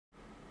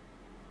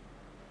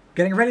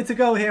Getting ready to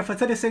go here for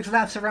 36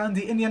 laps around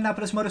the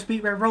Indianapolis Motor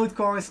Speedway road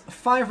course.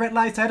 5 red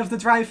lights ahead of the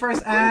drivers,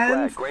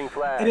 and green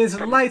flag. It is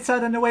lights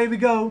out and away we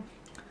go.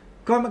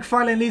 Corey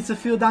McFarlane leads the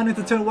field down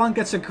into turn 1,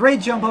 gets a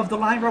great jump off the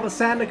line. Robert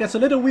Sadler gets a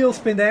little wheel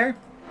spin there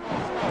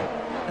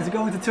as we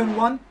go into turn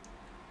 1.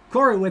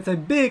 Corey with a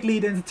big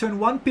lead into turn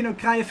 1. Pino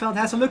Krijeveld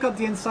has a look up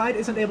the inside,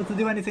 isn't able to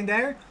do anything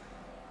there.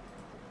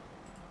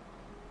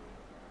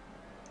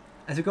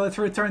 As we go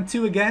through turn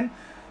 2 again.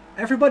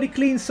 Everybody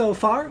clean so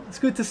far, it's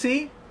good to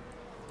see.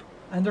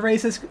 And the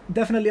race is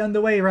definitely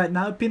underway right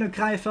now. Pino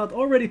Krijeveld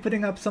already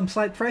putting up some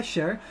slight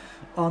pressure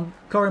on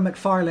Corey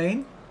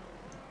McFarlane.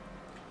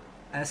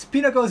 As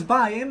Pino goes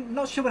by him,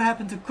 not sure what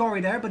happened to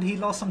Corey there, but he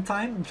lost some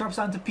time, drops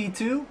down to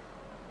P2.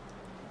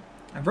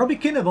 And Robbie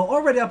Kinnable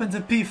already up into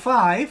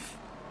P5.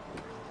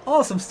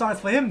 Awesome start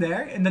for him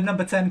there in the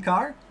number 10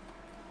 car.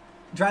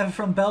 Driver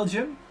from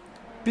Belgium.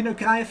 Pino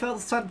Krijeveld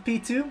started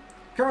P2.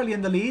 Currently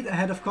in the lead,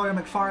 ahead of Corey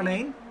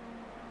McFarlane.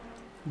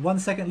 1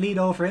 second lead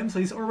over him, so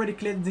he's already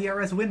cleared the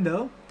DRS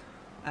window.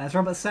 As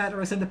Robert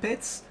Sadler is in the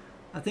pits.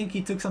 I think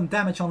he took some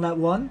damage on that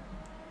one.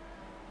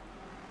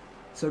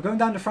 So going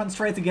down the front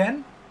straight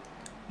again.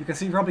 You can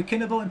see Robbie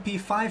Kinnable in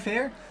P5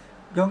 here.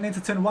 Going into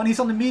turn 1, he's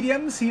on the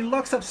mediums. He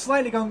locks up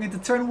slightly going into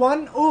turn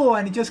 1. Oh,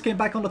 and he just came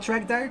back on the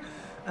track there.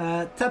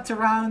 Tapped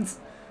around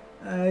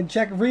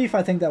Jack Reeve,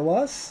 I think that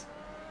was.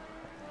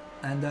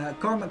 And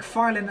Corey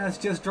McFarlane has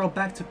just dropped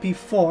back to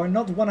P4.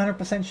 Not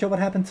 100% sure what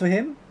happened to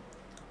him.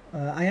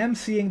 I am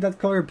seeing that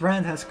Corey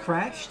Brandt has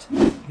crashed.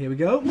 Here we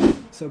go.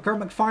 So Corey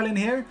McFarlane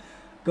here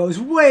goes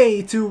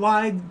way too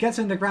wide, gets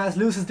in the grass,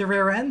 loses the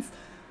rear end.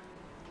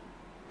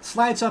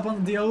 Slides up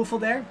on the oval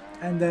there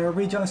and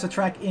rejoins the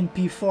track in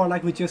P4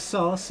 like we just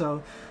saw.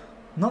 So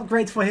not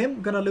great for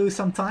him, gonna lose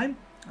some time.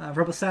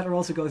 Robert Sadler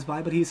also goes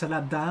by, but he's a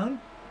lap down.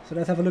 So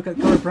let's have a look at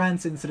Corey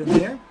Brandt's incident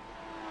here.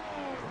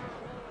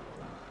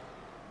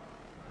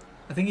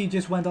 I think he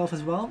just went off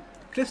as well.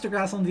 Clips the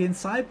grass on the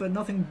inside, but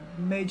nothing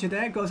major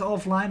there. Goes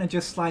offline and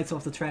just slides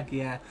off the track.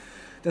 Yeah,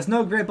 there's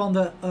no grip on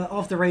the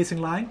off the racing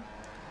line.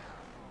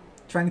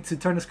 Trying to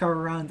turn his car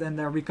around and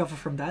recover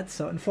from that.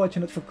 So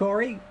unfortunate for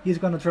Corey. He's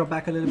going to drop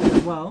back a little bit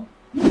as well.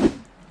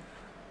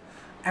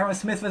 Aaron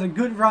Smith with a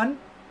good run.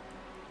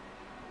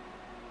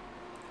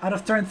 Out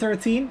of turn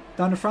 13,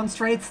 down the front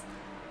straight.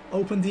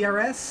 Open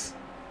DRS.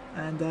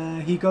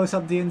 And he goes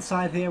up the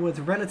inside here with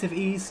relative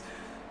ease.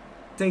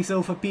 Takes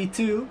over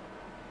P2.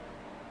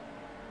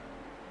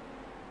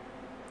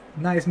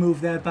 Nice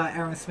move there by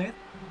Aaron Smith.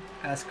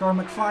 As Corey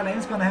McFarlane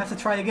is going to have to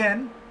try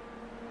again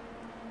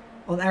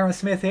on Aaron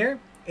Smith here.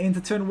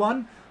 Into turn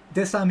 1.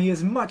 This time he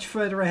is much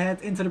further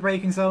ahead into the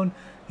braking zone.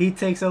 He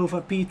takes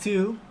over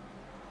P2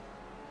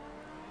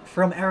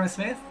 from Aaron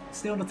Smith.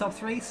 Still in the top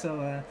 3.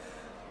 So,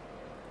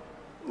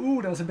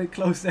 ooh, that was a bit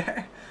close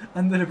there.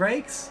 Under the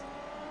brakes.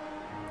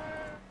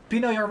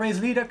 Pino, your race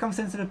leader, comes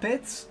into the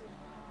pits.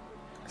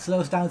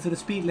 Slows down to the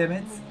speed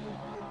limit.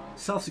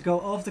 Stops to go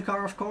off the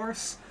car, of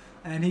course.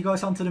 And he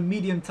goes onto the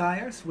medium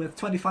tires with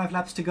 25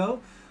 laps to go.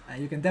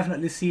 You can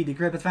definitely see the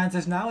grip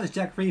advantage now as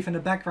Jack Reeve in the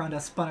background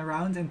has spun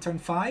around in turn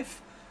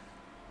 5.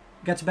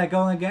 Gets back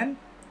going again.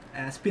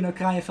 As Pino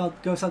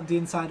Krijeveld goes up the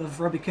inside of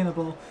Robbie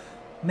Kinnable.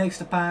 Makes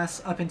the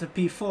pass up into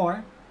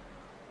P4.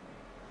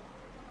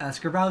 As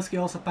Grabowski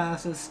also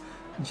passes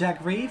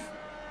Jack Reeve.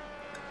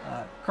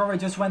 Corey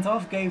just went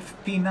off, gave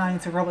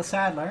P9 to Robert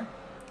Sadler.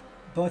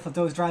 Both of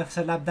those drivers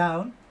a lap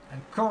down.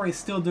 And Corey's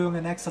still doing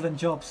an excellent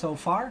job so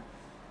far.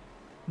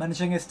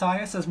 Managing his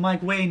tires as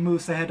Mike Wayne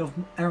moves ahead of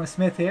Aaron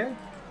Smith here.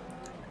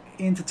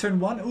 Into turn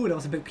 1. Ooh, that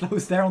was a bit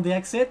close there on the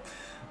exit.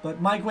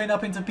 But Mike Wayne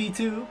up into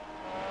P2.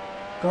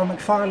 Corey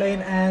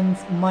McFarlane and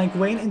Mike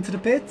Wayne into the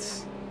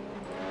pits.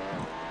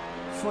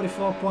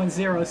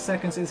 44.0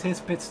 seconds is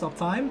his pit stop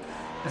time.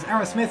 As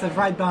Aaron Smith is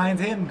right behind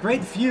him.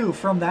 Great view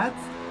from that.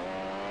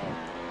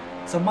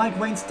 So Mike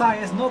Wayne's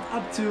tire is not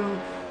up to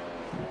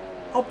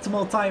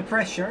optimal tire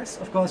pressures.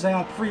 Of course, they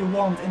are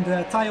pre-warmed in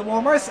the tire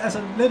warmers. As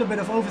a little bit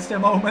of oversteer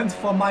moment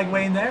for Mike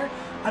Wayne there.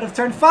 Out of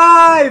turn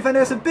 5, and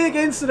there's a big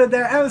incident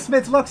there. Aaron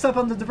Smith locks up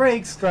under the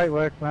brakes. Great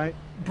work, mate.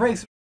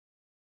 Brakes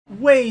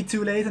way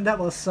too late, and that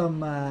was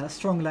some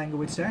strong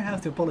language there. I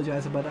have to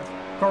apologize about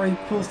that. Corey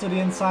pulls to the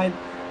inside,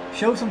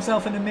 shows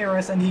himself in the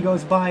mirrors, and he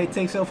goes by,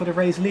 takes over the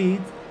race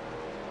lead.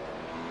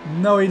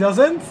 No, he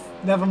doesn't.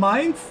 Never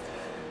mind.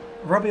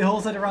 Robbie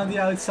holds it around the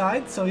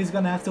outside, so he's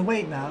gonna have to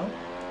wait now.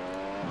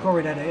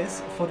 Corey, that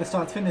is, for the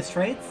start-finish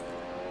straight.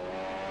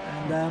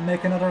 And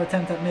make another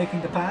attempt at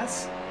making the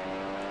pass.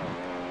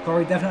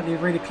 Corey definitely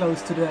really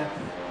close to the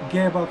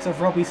gearbox of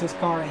Robbie's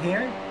car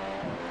here.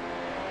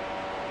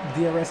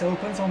 DRS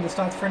opens on the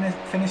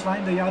start-finish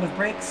line, the out of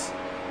brakes.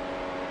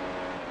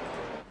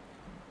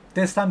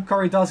 This time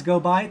Corey does go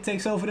by,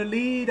 takes over the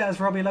lead as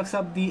Robbie locks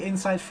up the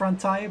inside front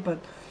tire, but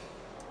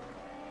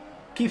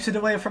keeps it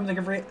away from the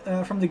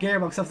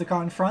gearbox of the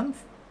car in front.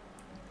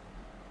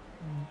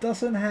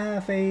 Doesn't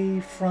have a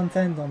front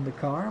end on the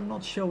car. I'm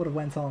not sure what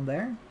went on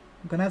there.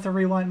 I'm gonna have to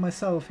rewind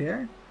myself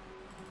here.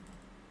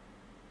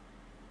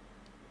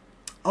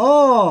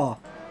 Oh!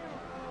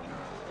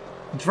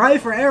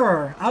 Driver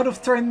error out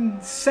of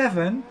turn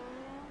 7.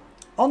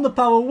 On the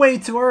power way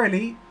too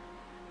early.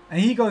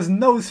 And he goes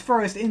nose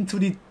first into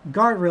the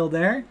guardrail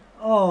there.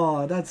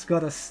 Oh, that's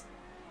gotta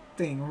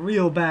sting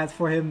real bad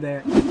for him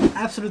there.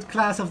 Absolute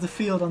class of the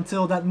field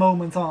until that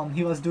moment on.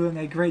 He was doing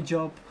a great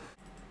job.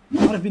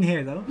 Might have been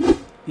here though.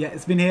 Yeah,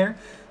 it's been here.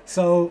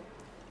 So,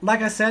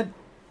 like I said,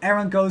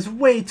 Aaron goes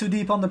way too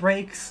deep on the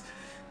brakes.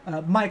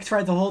 Mike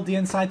tried to hold the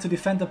inside to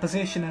defend the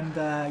position,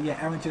 and yeah,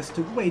 Aaron just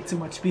took way too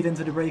much speed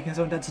into the braking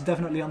zone. That's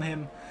definitely on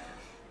him,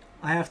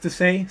 I have to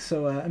say.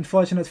 So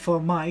unfortunate for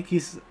Mike.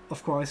 He's,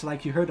 of course,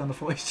 like you heard on the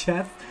voice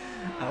chat.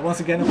 Once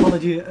again,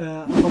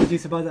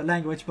 apologies about that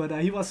language, but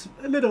he was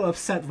a little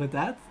upset with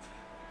that.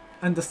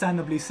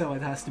 Understandably so,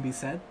 it has to be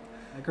said.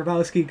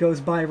 Grabowski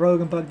goes by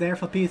Rogenbach there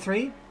for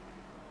P3.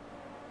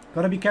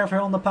 Gotta be careful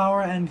on the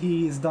power, and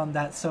he's done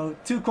that. So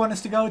 2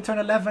 corners to go, turn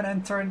 11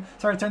 and turn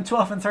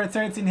 12 and turn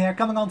 13 here.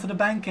 Coming onto the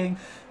banking,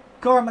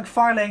 Corey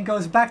McFarlane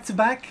goes back to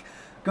back.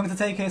 Going to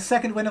take his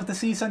 2nd win of the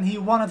season. He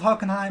won at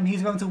Hockenheim.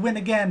 He's going to win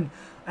again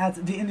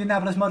at the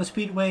Indianapolis Motor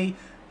Speedway.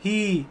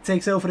 He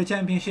takes over the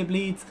championship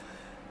lead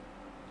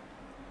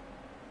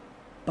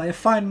by a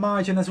fine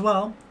margin as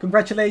well.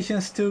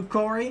 Congratulations to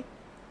Corey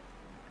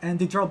and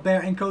the Drop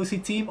Bear and Cozy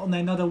team on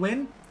another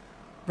win.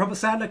 Robert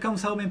Sadler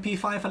comes home in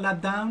P5 a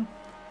lap down.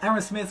 Aaron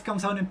Smith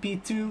comes home in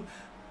P2,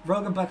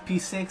 Rogenbach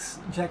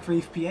P6, Jack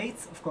Reeve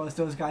P8. Of course,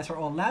 those guys are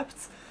all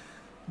lapped.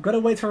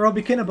 Gotta wait for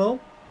Robbie Kinnable,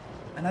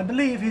 and I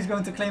believe he's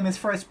going to claim his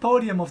first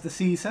podium of the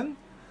season.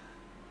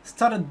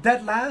 Started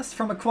dead last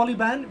from a quali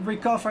ban,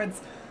 recovered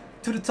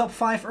to the top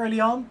 5 early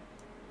on,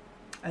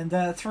 and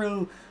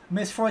through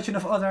misfortune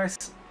of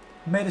others,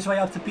 made his way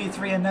up to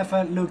P3 and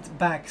never looked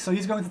back. So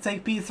he's going to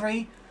take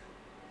P3.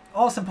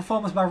 Awesome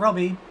performance by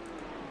Robbie,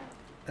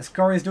 as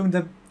Corey is doing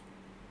the,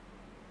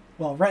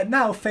 well, right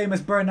now, famous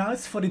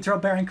burnouts for the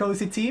Drop Bear and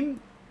Cozy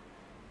team.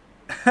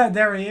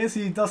 There he is.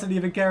 He doesn't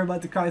even care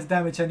about the car's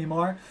damage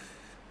anymore.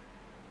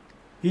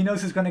 He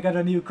knows he's going to get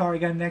a new car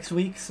again next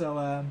week,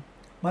 so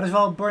might as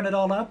well burn it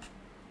all up.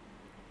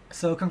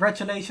 So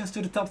congratulations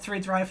to the top 3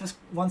 drivers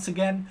once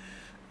again.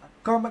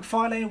 Corey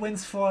McFarlane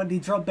wins for the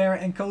Drop Bear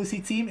and Cozy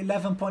team,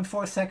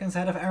 11.4 seconds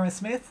ahead of Aaron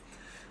Smith.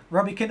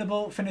 Robbie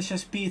Kinnable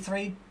finishes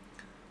P3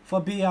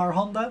 for BR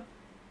Honda.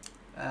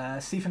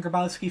 Stephen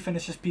Grabowski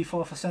finishes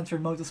P4 for Century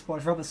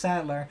Motorsports. Robert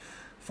Sadler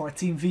for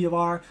Team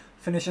VOR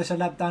finishes a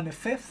lap down in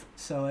 5th.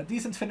 So a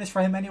decent finish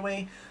for him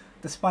anyway,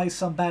 despite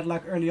some bad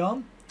luck early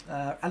on.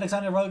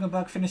 Alexander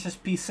Rogenbach finishes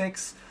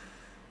P6.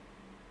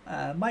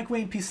 Mike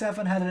Wayne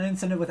P7 had an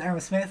incident with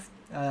Aaron Smith,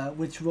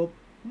 which will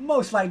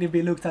most likely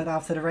be looked at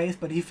after the race,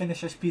 but he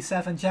finishes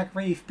P7. Jack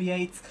Reeve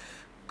P8.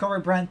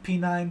 Corey Brandt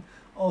P9,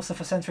 also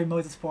for Century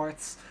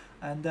Motorsports.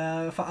 And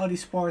for Audi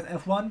Sport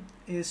F1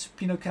 is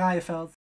Pino Kraaienveld.